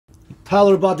Hello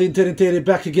everybody, Interi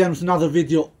back again with another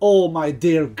video. Oh my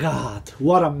dear God,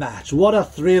 what a match, what a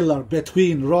thriller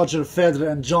between Roger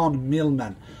Federer and John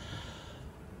Millman.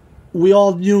 We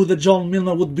all knew that John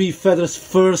Millman would be Federer's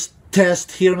first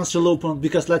test here in Australian Open,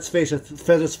 because let's face it,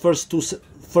 Federer's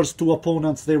first two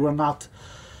opponents,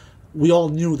 we all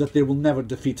knew that they will never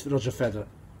defeat Roger Federer.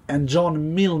 And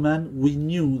John Millman, we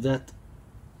knew that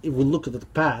if we look at the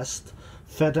past,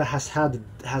 Federer has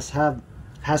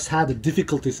had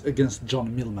difficulties against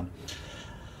John Millman.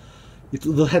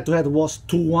 The head-to-head was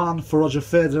 2-1 for Roger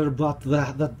Federer, but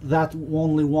that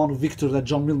only one victory that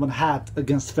John Millman had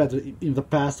against Federer in the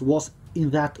past was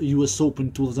in that US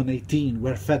Open 2018,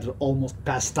 where Federer almost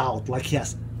passed out, like he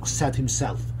has said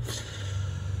himself.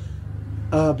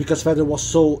 Because Federer was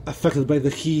so affected by the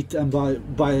heat and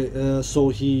so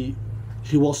he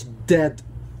was dead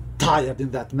tired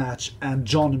in that match, and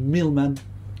John Millman,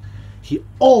 he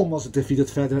almost defeated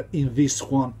Federer in this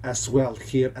one as well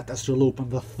here at Australian Open,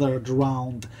 the third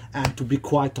round. And to be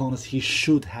quite honest, he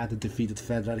should have defeated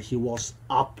Federer. He was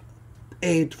up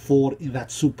 8-4 in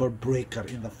that super breaker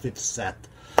in the fifth set.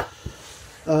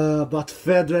 But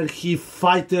Federer, he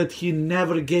fighted, he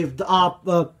never gave up.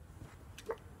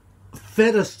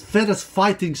 Federer's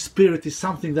fighting spirit is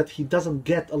something that he doesn't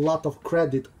get a lot of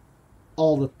credit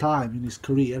all the time in his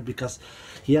career, because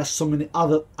he has so many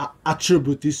other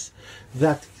attributes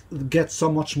that get so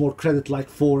much more credit, like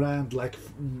forehand, like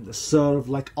serve,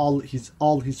 like all his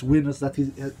winners that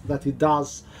he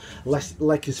does,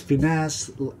 like his finesse,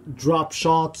 drop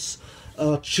shots,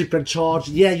 chip and charge,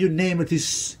 yeah, you name it.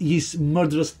 He's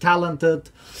murderous talented,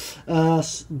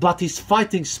 but his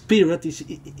fighting spirit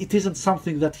it isn't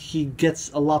something that he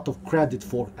gets a lot of credit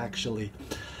for, actually.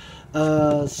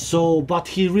 But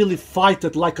he really fought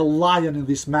like a lion in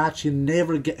this match. He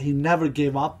never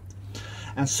gave up,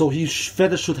 and so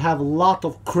Federer should have a lot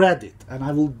of credit, and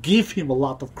I will give him a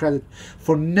lot of credit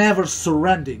for never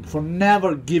surrendering, for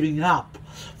never giving up,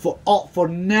 for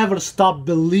never stop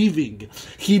believing.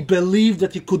 He believed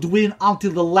that he could win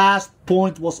until the last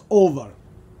point was over.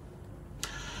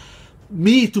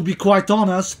 Me, to be quite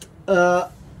honest,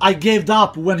 I gave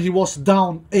up when he was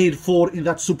down 8-4 in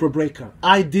that super breaker.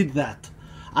 I did that.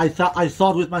 I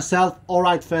thought with myself, all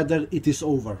right, Federer, it is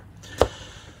over.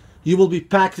 You will be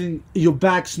packing your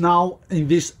bags now in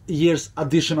this year's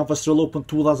edition of Australian Open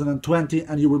 2020,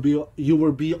 and you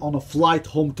will be on a flight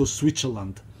home to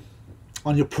Switzerland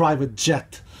on your private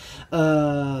jet.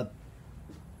 But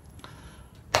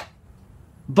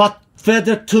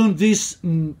Federer turned this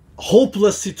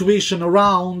hopeless situation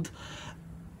around,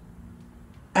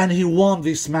 and he won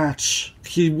this match.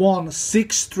 He won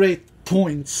 6 straight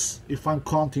points, if I'm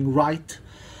counting right,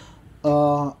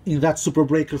 in that super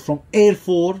breaker from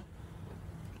 8-4,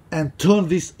 and turned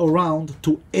this around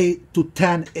to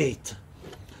 10-8.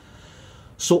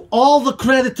 So all the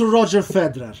credit to Roger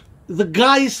Federer. The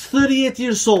guy is 38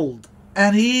 years old,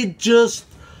 and he just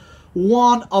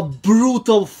won a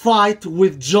brutal fight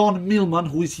with John Millman,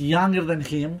 who is younger than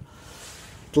him,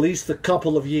 at least a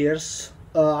couple of years.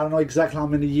 I don't know exactly how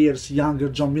many years younger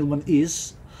John Millman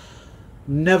is.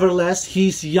 Nevertheless,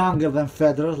 he's younger than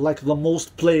Federer, like the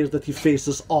most players that he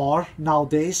faces are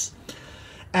nowadays.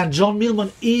 And John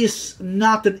Millman is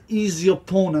not an easy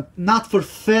opponent, not for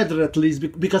Federer at least,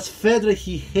 because Federer,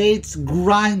 he hates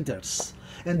grinders.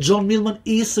 And John Millman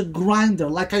is a grinder.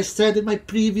 Like I said in my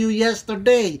preview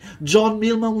yesterday, John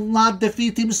Millman will not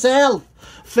defeat himself.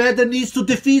 Federer needs to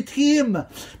defeat him,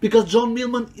 because John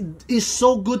Millman is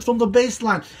so good from the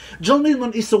baseline. John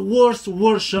Millman is a worse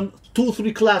version,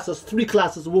 3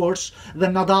 classes worse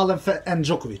than Nadal and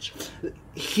Djokovic.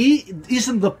 He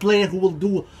isn't the player who will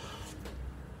do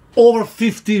over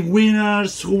 50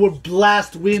 winners, who will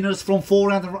blast winners from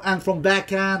forehand and from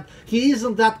backhand. He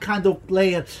isn't that kind of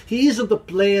player. He isn't the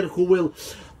player who will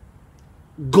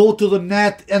go to the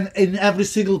net and in every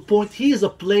single point. He is a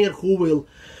player who will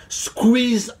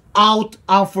squeeze out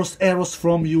unforced errors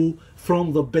from you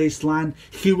from the baseline.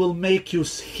 He will make you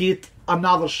hit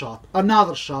another shot,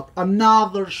 another shot,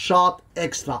 another shot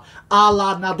extra, a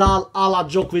la Nadal, a la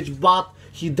Djokovic, but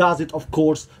he does it, of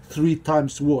course, 3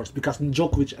 times worse, because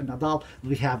Djokovic and Nadal,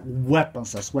 they have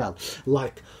weapons as well.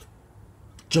 Like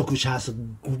Djokovic has a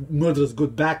murderous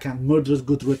good backhand, murderous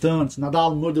good returns,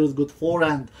 Nadal murderous good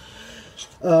forehand,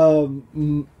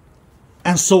 and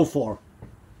so forth.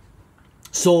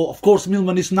 So of course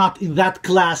Millman is not in that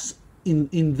class, in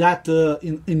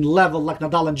level like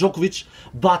Nadal and Djokovic,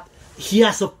 but he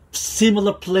has a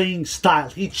similar playing style.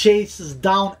 He chases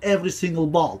down every single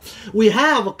ball. We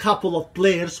have a couple of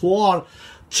players who are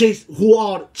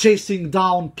chasing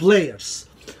down players.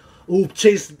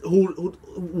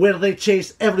 where they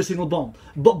chase every single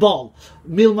ball.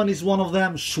 Millman is one of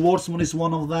them. Schwartzman is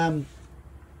one of them.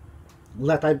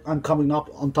 I'm coming up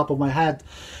on top of my head.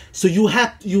 So you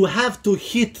have to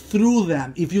hit through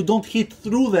them. If you don't hit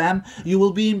through them, you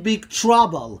will be in big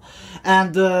trouble.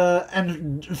 And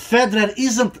Federer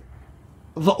isn't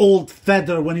the old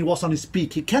Federer when he was on his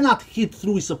peak. He cannot hit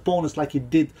through his opponents like he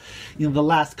did in the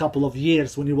last couple of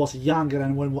years when he was younger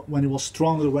and when he was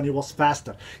stronger, when he was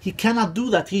faster. He cannot do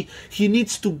that. He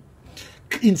needs to,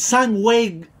 in some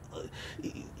way,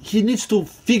 he needs to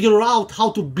figure out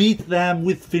how to beat them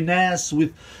with finesse,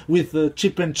 with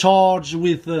chip and charge,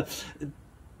 with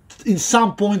in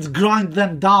some points grind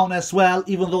them down as well,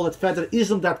 even though that Federer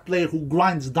isn't that player who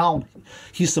grinds down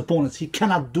his opponents. He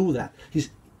cannot do that.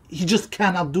 He just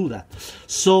cannot do that.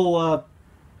 So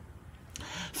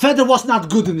Federer was not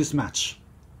good in this match.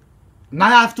 Now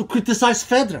I have to criticize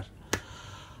Federer.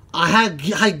 I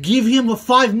give him a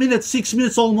 5 minutes, 6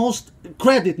 minutes almost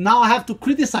credit. Now I have to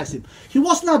criticize him. He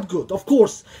was not good. Of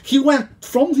course, he went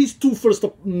from his two first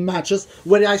matches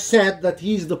where I said that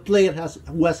he's the player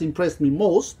who has impressed me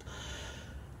most.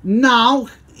 Now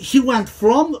he went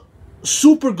from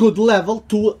super good level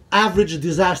to average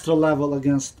disaster level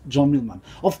against John Millman.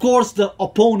 Of course, the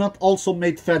opponent also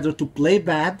made Federer to play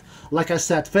bad. Like I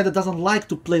said, Federer doesn't like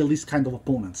to play these kind of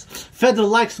opponents. Federer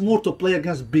likes more to play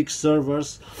against big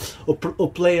servers or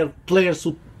players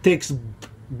who takes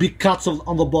big cuts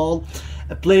on the ball,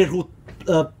 a player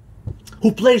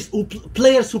players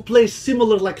who play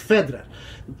similar like Federer.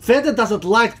 Federer doesn't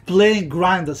like playing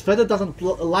grinders. Federer doesn't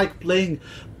like playing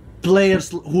players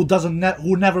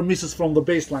who never misses from the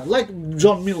baseline, like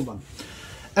John Millman.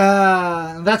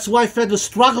 That's why Federer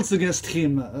struggles against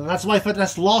him. That's why Federer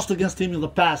has lost against him in the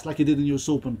past, like he did in US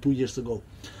Open 2 years ago.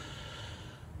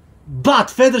 But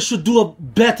Federer should do a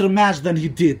better match than he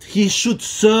did. He should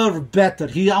serve better.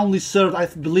 He only served, I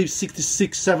believe,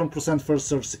 66-7% first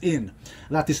serves in.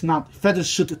 That is not. Federer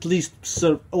should at least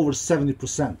serve over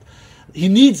 70%. He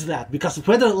needs that, because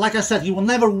Federer, like I said, he will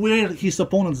never wear his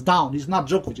opponents down. He's not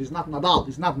Djokovic, he's not Nadal,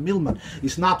 he's not Millman,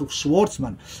 he's not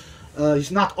Schwartzman, he's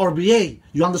not RBA.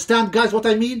 You understand, guys, what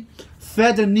I mean?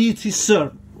 Federer needs his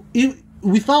serve.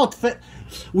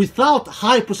 Without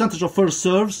high percentage of first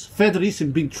serves, Federer is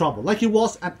in big trouble. Like he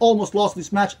was and almost lost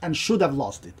this match and should have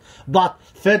lost it. But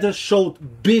Federer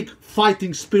showed big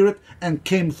fighting spirit and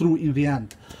came through in the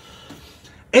end.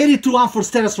 82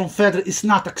 unforced errors from Federer is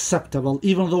not acceptable,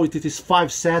 even though it is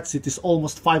 5 sets, it is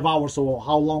almost 5 hours, or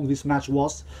how long this match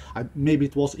was. Maybe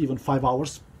it was even 5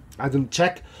 hours, I didn't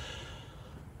check.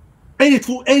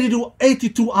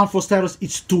 82 unforced errors,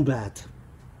 it's too bad.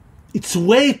 It's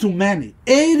way too many.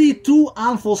 82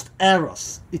 unforced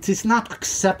errors. It is not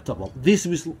acceptable. This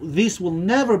will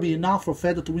never be enough for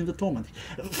Federer to win the tournament.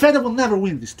 Federer will never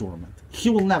win this tournament. He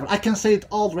will never. I can say it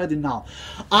already now.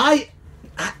 I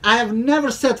have never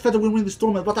said Federer will win this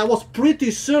tournament, but I was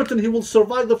pretty certain he will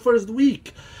survive the first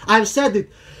week. I've said it.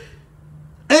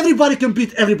 Everybody can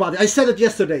beat everybody. I said it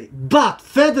yesterday. But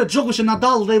Federer, Djokovic and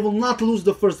Nadal, they will not lose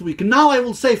the first week. Now I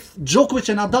will say Djokovic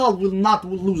and Nadal will not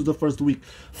lose the first week.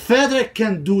 Federer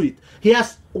can do it. He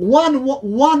has one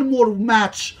more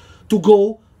match to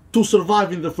go to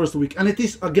survive in the first week, and it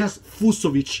is against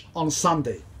Fusovic on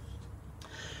Sunday.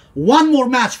 One more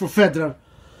match for Federer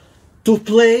to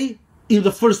play in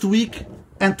the first week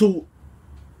and to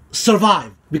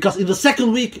survive, because in the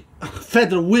second week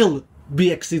Federer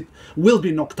will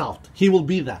be knocked out. He will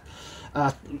be that.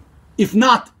 If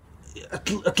not,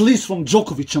 at least from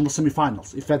Djokovic in the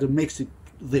semifinals, if Federer makes it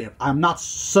there. I'm not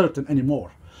certain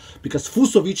anymore, because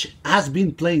Fusovic has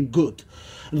been playing good.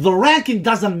 The ranking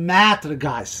doesn't matter,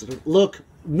 guys. Look,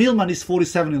 Millman is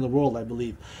 47 in the world, I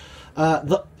believe.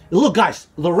 Look, guys,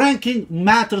 the ranking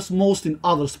matters most in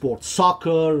other sports.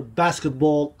 Soccer,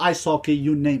 basketball, ice hockey,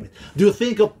 you name it. Do you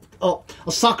think a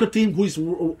soccer team who is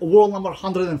world number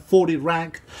 140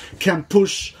 ranked can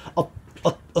push a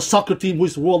soccer team who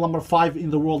is world number 5 in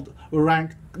the world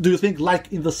ranked? Do you think,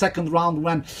 like in the second round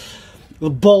when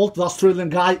Bolt, the Australian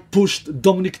guy, pushed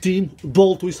Dominic Thiem,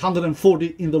 Bolt, who is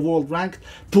 140 in the world ranked,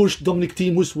 pushed Dominic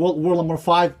Thiem, who is world number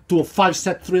 5, to a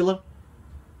 5-set thriller?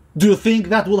 Do you think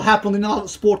that will happen in another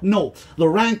sport? No. The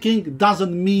ranking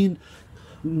doesn't mean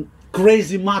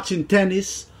crazy much in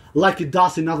tennis like it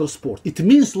does in other sports. It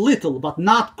means little, but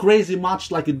not crazy much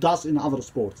like it does in other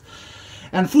sports.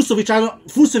 And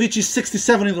Fusovic is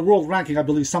 67 in the world ranking, I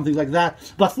believe, something like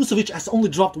that. But Fusovic has only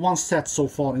dropped 1 set so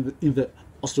far in the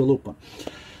Australian Open.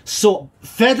 So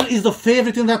Federer is the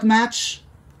favorite in that match.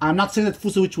 I'm not saying that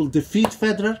Fusovic will defeat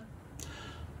Federer,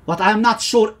 but I am not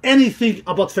sure anything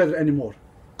about Federer anymore.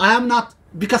 I am not,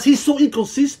 because he's so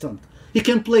inconsistent. He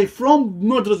can play from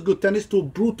murderous good tennis to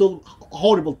brutal,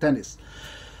 horrible tennis.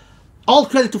 All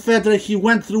credit to Federer. He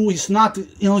went through. He's not,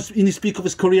 in his peak of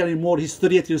his career anymore. He's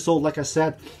 38 years old, like I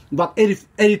said. But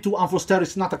 82 unforced errors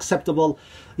is not acceptable.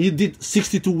 He did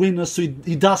 62 winners, so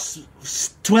he does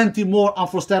 20 more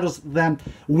unforced errors than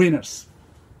winners.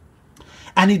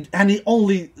 And he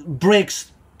only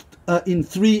breaks in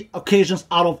 3 occasions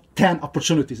out of 10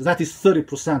 opportunities. That is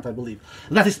 30%, I believe.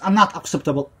 That is not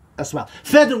acceptable as well.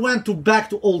 Federer went back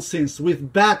to old sins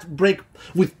with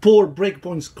poor break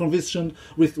points conviction,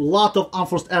 with a lot of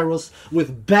unforced errors,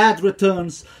 with bad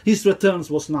returns. His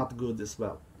returns was not good as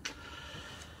well.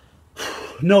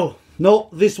 No,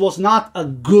 this was not a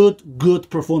good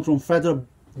performance from Federer.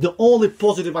 The only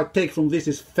positive I take from this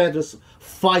is Federer's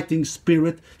fighting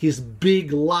spirit, his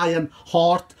big lion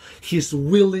heart, his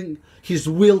will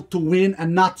to win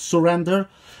and not surrender.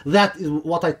 That is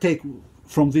what I take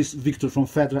from this victory from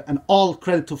Federer, and all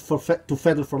credit to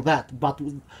Federer for that. But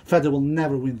Federer will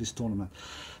never win this tournament.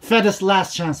 Federer's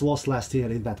last chance was last year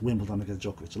in that Wimbledon against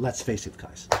Djokovic. Let's face it,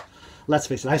 guys. Let's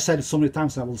face it. I said it so many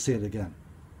times, I will say it again.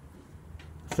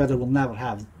 Federer will never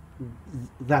have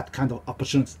that kind of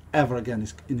opportunities ever again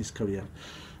in his career.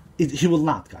 He will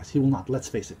not, guys. He will not. Let's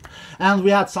face it. And we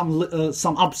had some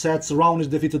upsets. Raonic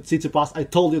defeated Tsitsipas. I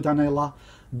told you, Daniela,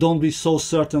 don't be so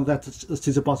certain that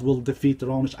Tsitsipas will defeat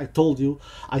Raonic. I told you.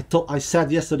 I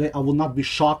said yesterday I will not be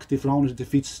shocked if Raonic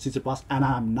defeats Tsitsipas, and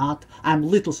I'm not. I'm a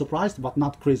little surprised, but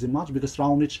not crazy much, because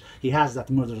Raonic, he has that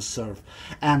murderous serve,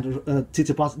 and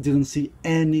Tsitsipas didn't see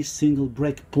any single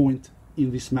break point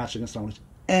in this match against Raonic.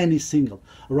 Any single.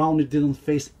 Raonic didn't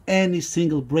face any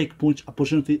single break point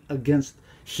opportunity against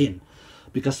him,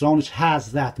 because Raonic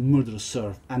has that murderous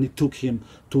serve, and it took him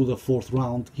to the 4th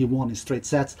round. He won in straight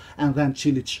sets, and then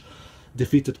Cilic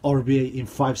defeated RBA in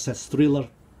 5 sets thriller.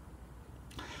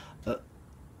 A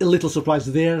little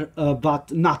surprise there,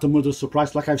 but not a murderous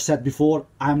surprise. Like I've said before,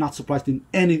 I'm not surprised in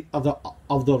any other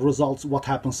of the results what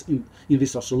happens in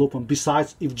this Australian Open,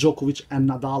 besides if Djokovic and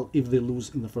Nadal, if they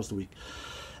lose in the first week.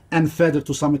 And Federer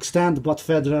to some extent, but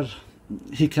Federer,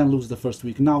 he can lose the first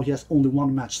week. Now he has only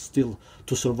 1 match still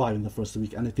to survive in the first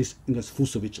week, and it is against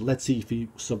Fusovic. Let's see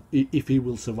if he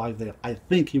will survive there. I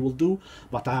think he will do,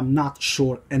 but I am not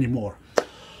sure anymore.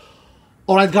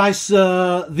 Alright guys,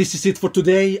 this is it for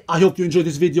today. I hope you enjoyed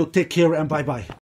this video. Take care and bye bye.